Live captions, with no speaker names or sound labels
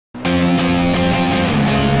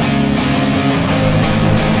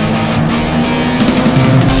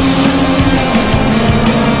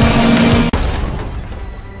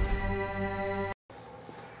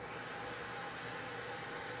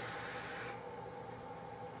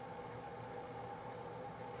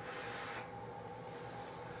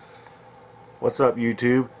What's up,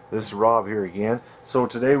 YouTube? This is Rob here again. So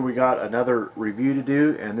today we got another review to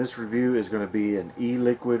do, and this review is going to be an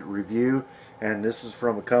e-liquid review, and this is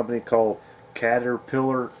from a company called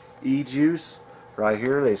Caterpillar E-Juice. Right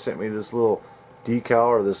here they sent me this little decal,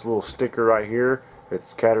 or this little sticker right here.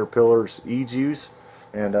 It's Caterpillar's E-Juice,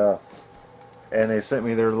 and they sent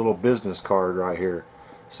me their little business card right here.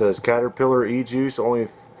 It says Caterpillar E-Juice, only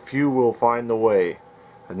few will find the way.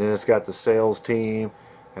 And then it's got the sales team,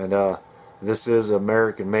 and this is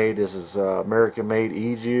American made. This is American made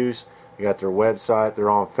E-Juice. You got their website. They're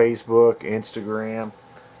on Facebook, Instagram,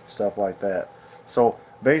 stuff like that. So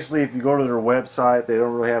basically, if you go to their website, they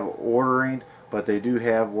don't really have ordering, but they do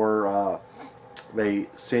have where they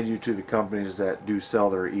send you to the companies that do sell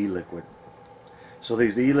their e-liquid. So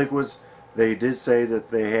these e-liquids, they did say that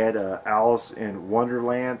they had Alice in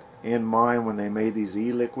Wonderland in mind when they made these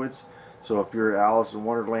e-liquids. So if you're an Alice in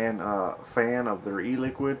Wonderland fan of their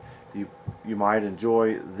e-liquid, you might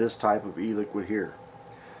enjoy this type of e-liquid here.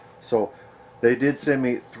 So they did send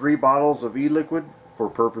me 3 bottles of e-liquid for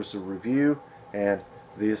purpose of review, and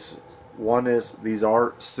these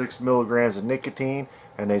are 6 milligrams of nicotine,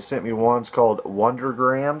 and they sent me ones called Wonder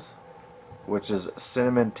Grams, which is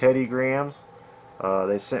cinnamon teddy grams.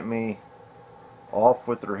 They sent me Off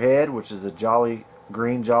with Their Head, which is a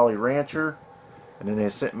green Jolly Rancher, and then they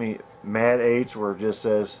sent me Mad H, where it just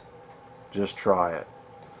says just try it.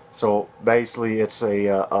 So basically it's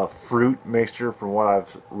a fruit mixture from what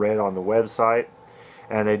I've read on the website,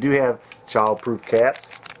 and they do have child-proof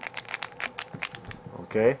caps.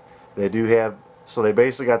 Okay, they do have, so they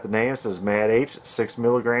basically got the name. It says Mad H, 6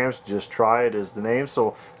 milligrams, just try it is the name.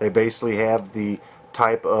 So they basically have the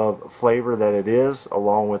type of flavor that it is,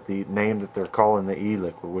 along with the name that they're calling the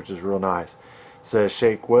e-liquid, which is real nice. It says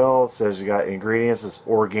shake well. It says you got ingredients. It's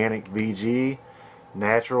organic VG,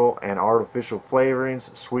 natural and artificial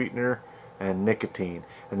flavorings, sweetener, and nicotine.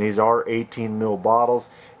 And these are 18 ml bottles,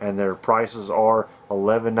 and their prices are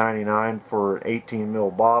 $11.99 for an 18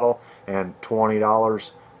 ml bottle and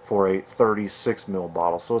 $20 for a 36 ml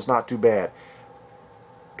bottle. So it's not too bad.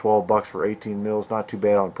 12 bucks for 18 ml is not too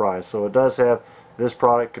bad on price. So it does have, this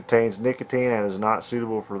product contains nicotine and is not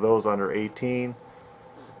suitable for those under 18.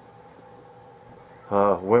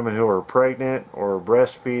 Women who are pregnant or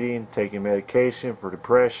breastfeeding, taking medication for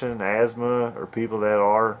depression, asthma, or people that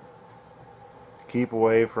are, keep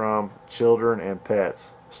away from children and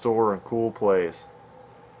pets. Store in cool place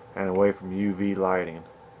and away from UV lighting.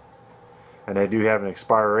 And they do have an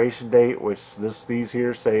expiration date, which these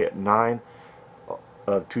here say at 9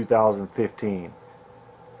 of 2015.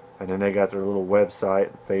 And then they got their little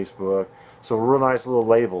website and Facebook. So real nice little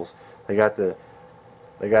labels. They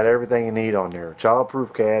got everything you need on there.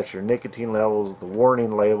 Child-proof caps, your nicotine levels, the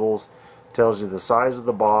warning labels, tells you the size of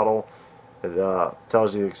the bottle, it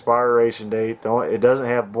tells you the expiration date. It doesn't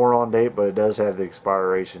have born on date, but it does have the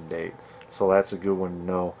expiration date. So that's a good one to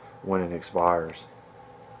know when it expires.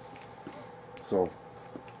 So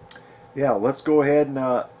yeah, let's go ahead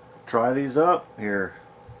and try these up here.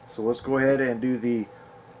 So let's go ahead and do the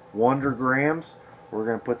Wonder Grams. We're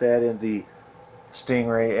going to put that in the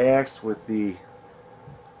Stingray X with the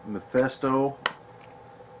Mephisto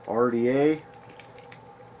RDA.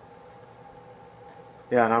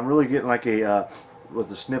 Yeah, and I'm really getting like a with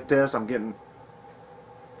the snip test, I'm getting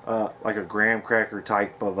like a graham cracker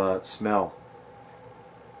type of smell.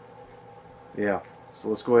 Yeah, so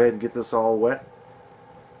let's go ahead and get this all wet.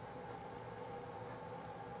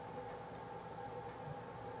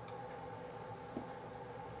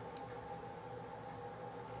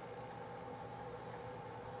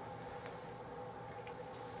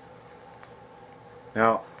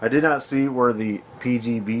 Now, I did not see where the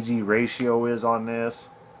PG-VG ratio is on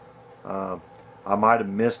this. I might have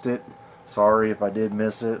missed it. Sorry if I did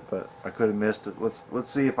miss it, but I could have missed it. Let's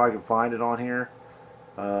see if I can find it on here.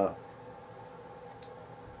 As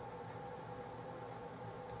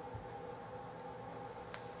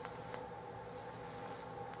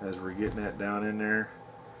we're getting that down in there.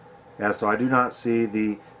 Yeah, so I do not see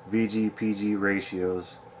the VG-PG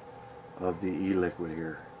ratios of the e-liquid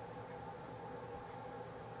here.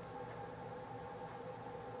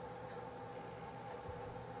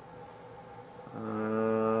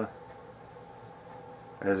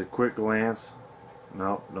 As a quick glance,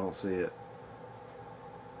 nope, don't see it.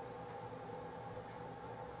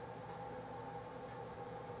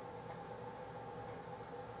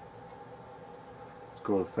 Let's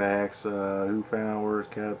go to facts. Who found words?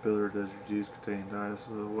 Caterpillar, does your juice contain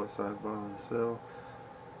dinosaur? What size bottle to sell?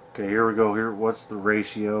 Okay, here we go. Here, what's the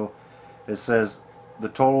ratio? It says the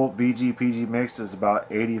total VG-PG mix is about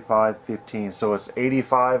 85-15. So it's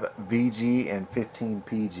 85 VG and 15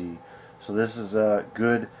 PG. So this is a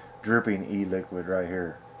good dripping e-liquid right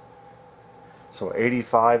here. So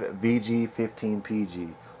 85 VG 15 PG.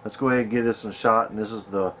 Let's go ahead and give this a shot, and this is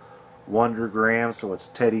the Wonder grams, so it's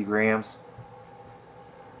Teddy grams.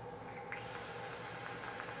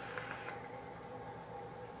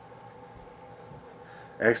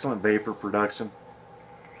 Excellent vapor production.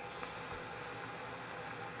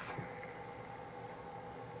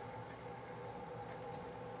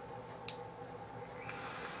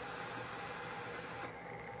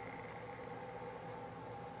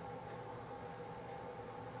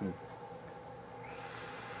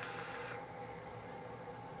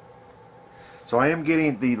 So I am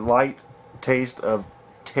getting the light taste of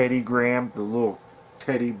Teddy Graham, the little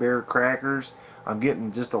teddy bear crackers. I'm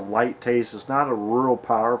getting just a light taste. It's not a real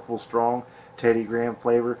powerful, strong Teddy Graham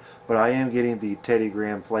flavor, but I am getting the Teddy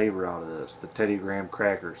Graham flavor out of this, the Teddy Graham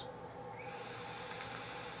crackers.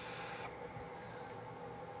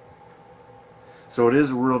 So it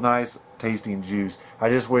is a real nice tasting juice. I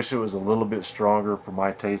just wish it was a little bit stronger for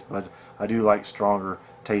my taste buds. I do like stronger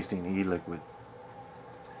tasting e-liquid.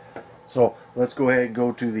 So let's go ahead and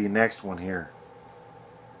go to the next one here.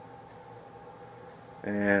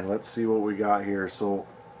 And let's see what we got here. So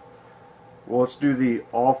well, let's do the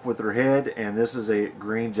Off with Her Head, and this is a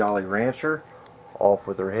Green Jolly Rancher. Off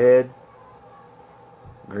with Her Head,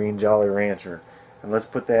 Green Jolly Rancher. And let's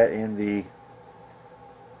put that in the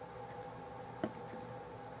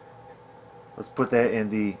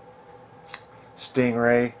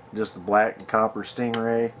Stingray, just the black and copper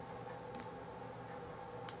Stingray.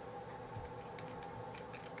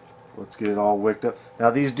 Let's get it all wicked up. Now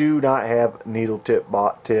these do not have needle tip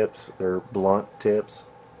tips, they're blunt tips.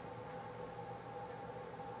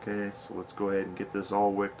 Okay, so let's go ahead and get this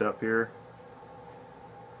all wicked up here.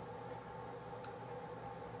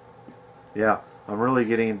 Yeah, I'm really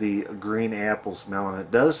getting the green apple smell, and it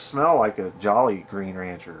does smell like a Jolly Green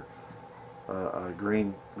Rancher. A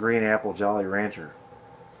green apple Jolly Rancher.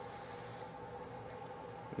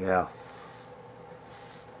 Yeah.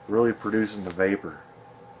 Really producing the vapor.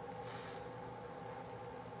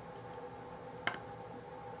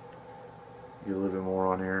 Get a little bit more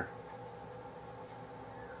on here.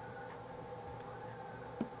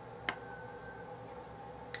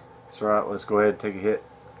 So alright, let's go ahead and take a hit.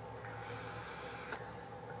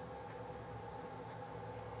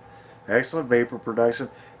 Excellent vapor production,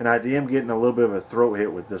 and I am getting a little bit of a throat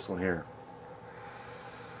hit with this one here.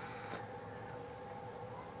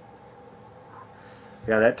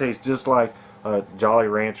 Yeah, that tastes just like a Jolly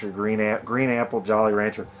Rancher, green apple Jolly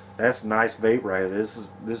Rancher. That's nice vape right here.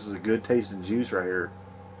 This is a good tasting juice right here.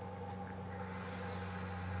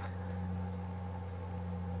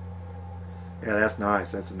 Yeah, that's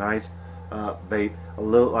nice. That's a nice vape. A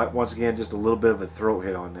little, like, once again, just a little bit of a throat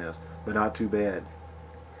hit on this, but not too bad.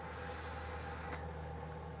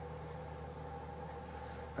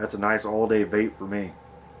 That's a nice all-day vape for me.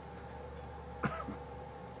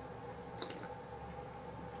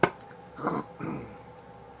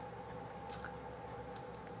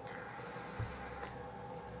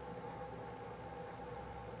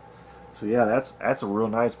 So yeah, that's a real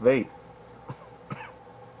nice vape.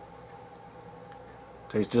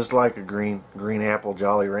 Tastes just like a green apple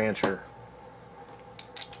Jolly Rancher.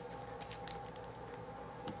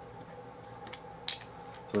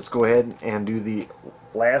 So let's go ahead and do the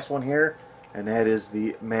last one here, and that is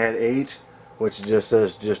the Mad H, which just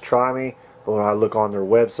says just try me, but when I look on their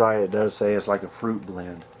website it does say it's like a fruit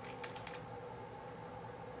blend.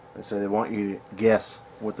 They say they want you to guess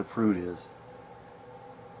what the fruit is.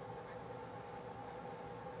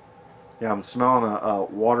 Yeah, I'm smelling a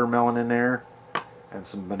watermelon in there and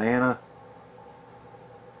some banana,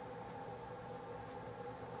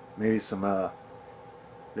 maybe some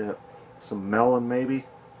melon, maybe.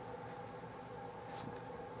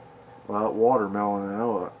 Well, watermelon, I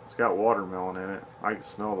know it's got watermelon in it. I can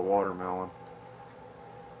smell the watermelon.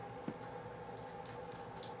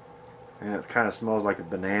 And it kind of smells like a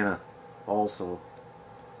banana also.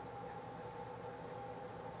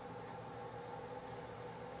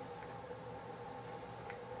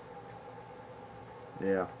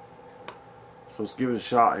 Yeah. So let's give it a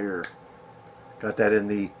shot here. Got that in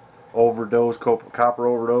the overdose, copper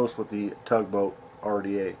overdose with the Tugboat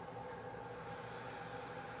RDA.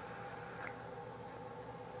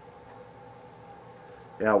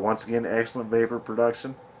 Yeah, once again, excellent vapor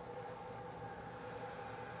production.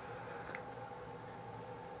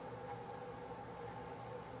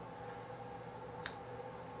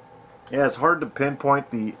 Yeah, it's hard to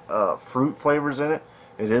pinpoint the fruit flavors in it.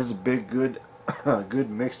 It is a big, good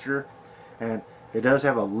mixture, and it does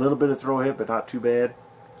have a little bit of throat hit, but not too bad.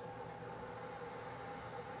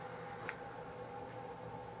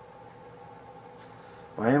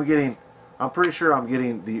 I'm pretty sure I'm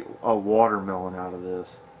getting a watermelon out of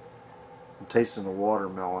this. I'm tasting a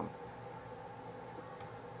watermelon.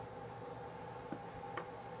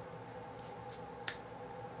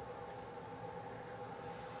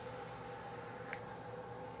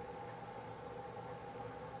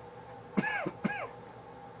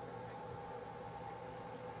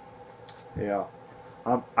 Yeah,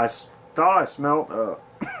 I thought I smelled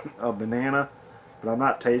a banana, but I'm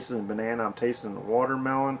not tasting a banana. I'm tasting a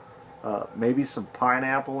watermelon. Maybe some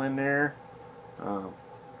pineapple in there. Um,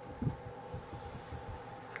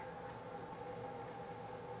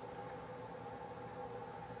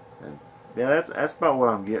 and yeah, that's about what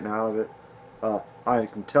I'm getting out of it. I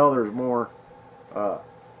can tell there's more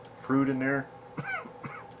fruit in there.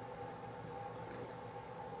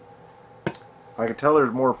 I can tell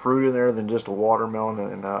there's more fruit in there than just a watermelon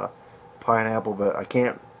and pineapple, but I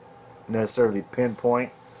can't necessarily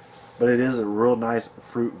pinpoint. But it is a real nice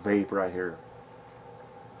fruit vape right here.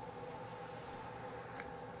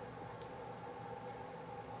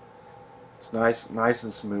 It's nice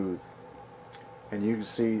and smooth, and you can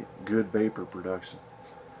see good vapor production.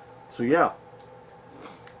 So yeah,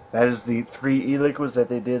 that is the 3 e-liquids that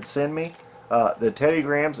they did send me. The Teddy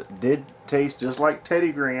Grahams did taste just like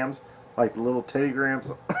Teddy Grahams, like the little Teddy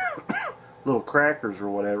Grahams, little crackers or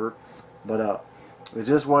whatever, but it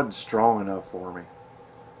just wasn't strong enough for me.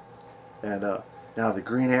 And now the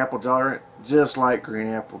Green Apple Jolly Rancher, just like Green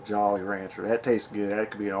Apple Jolly Rancher, that tastes good.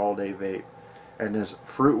 That could be an all-day vape. And this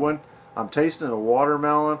fruit one, I'm tasting a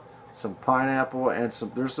watermelon, some pineapple, and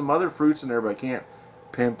there's some other fruits in there, but I can't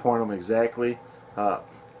pinpoint them exactly.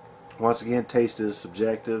 Once again, taste is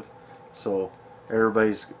subjective, so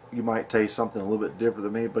you might taste something a little bit different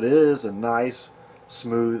than me, but it is a nice,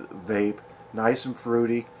 smooth vape, nice and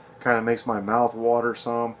fruity. Kind of makes my mouth water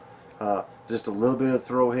some. Just a little bit of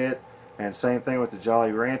throat hit, and same thing with the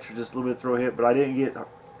Jolly Rancher, just a little bit of throat hit, but I didn't get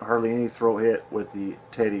hardly any throat hit with the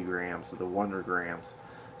Teddy Grahams, the Wonder Grahams.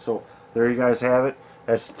 So there you guys have it.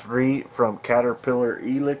 That's 3 from Caterpillar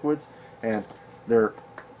e-liquids, and they're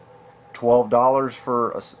 $12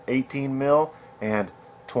 for a 18 mil and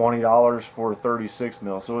 $20 for a 36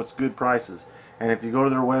 mil. So it's good prices. And if you go to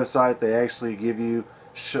their website, they actually give you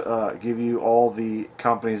all the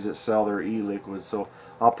companies that sell their e-liquids. So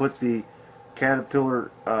I'll put the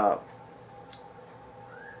Caterpillar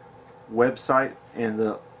website in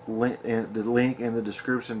the link in the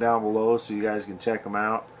description down below, so you guys can check them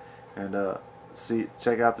out and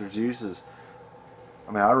check out their juices.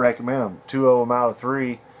 I mean, I recommend them. 2 of them out of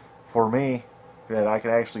 3 for me that I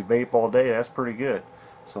can actually vape all day. That's pretty good.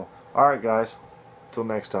 So, alright guys, till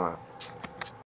next time.